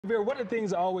Vera, one of the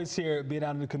things I always hear being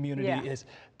out in the community is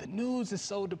the news is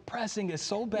so depressing, it's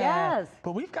so bad. Yes.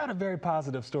 But we've got a very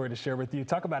positive story to share with you.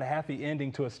 Talk about a happy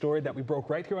ending to a story that we broke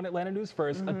right here on Atlanta News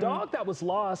First. A dog that was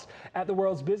lost at the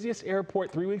world's busiest airport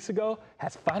 3 weeks ago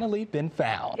has finally been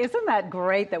found. Isn't that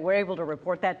great that we're able to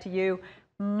report that to you?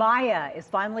 Maia is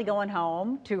finally going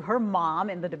home to her mom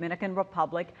in the Dominican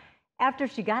Republic after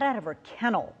she got out of her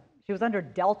kennel. She was under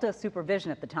Delta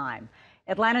supervision at the time.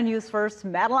 Atlanta News First,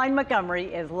 Madeline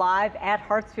Montgomery is live at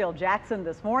Hartsfield-Jackson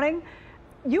this morning.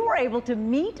 You were able to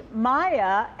meet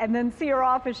Maia and then see her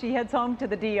off as she heads home to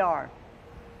the DR.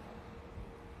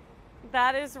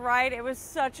 That is right. It was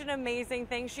such an amazing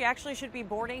thing. She actually should be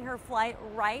boarding her flight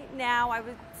right now. I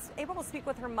was able to speak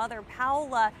with her mother,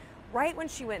 Paula, right when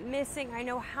she went missing. I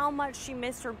know how much she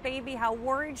missed her baby, how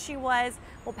worried she was.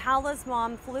 Well, Paula's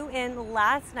mom flew in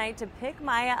last night to pick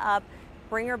Maia up,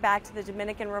 bring her back to the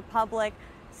Dominican Republic.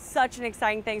 Such an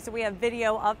exciting thing. So we have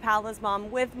video of Paula's mom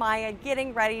with Maia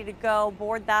getting ready to go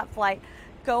board that flight,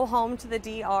 go home to the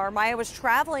DR. Maia was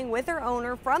traveling with her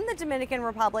owner from the Dominican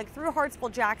Republic through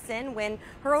Hartsfield-Jackson when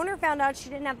her owner found out she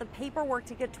didn't have the paperwork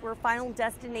to get to her final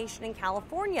destination in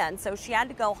California, and so she had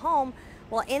to go home.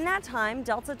 Well, in that time,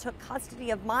 Delta took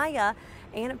custody of Maia,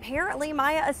 and apparently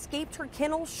Maia escaped her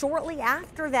kennel shortly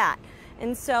after that.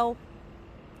 And so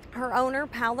her owner,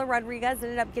 Paula Rodriguez,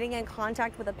 ended up getting in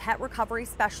contact with a pet recovery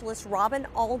specialist, Robin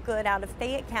Allgood, out of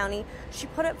Fayette County. She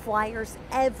put up flyers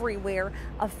everywhere.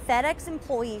 A FedEx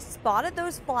employee spotted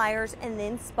those flyers and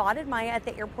then spotted Maia at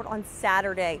the airport on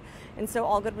Saturday. And so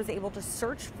Allgood was able to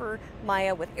search for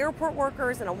Maia with airport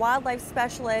workers and a wildlife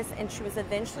specialist, and she was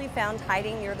eventually found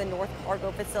hiding near the North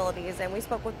Cargo facilities. And we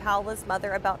spoke with Paula's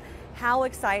mother about how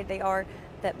excited they are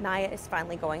that Maia is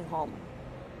finally going home.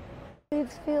 It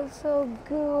feels so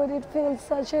good. It feels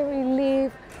such a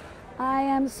relief. I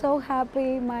am so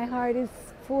happy. My heart is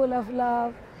full of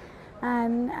love.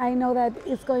 And I know that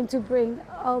it's going to bring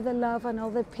all the love and all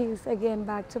the peace again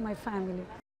back to my family.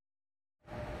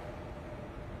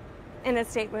 In a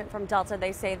statement from Delta,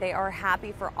 they say they are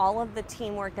happy for all of the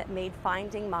teamwork that made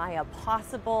finding Maia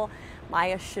possible.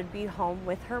 Maia should be home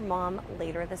with her mom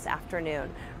later this afternoon.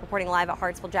 Reporting live at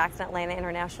Hartsfield-Jackson Atlanta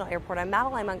International Airport, I'm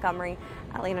Madeline Montgomery,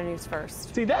 Atlanta News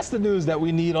First. See, that's the news that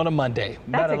we need on a Monday.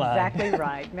 That's Madeline. exactly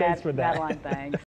right. Thanks for that. Madeline, thanks.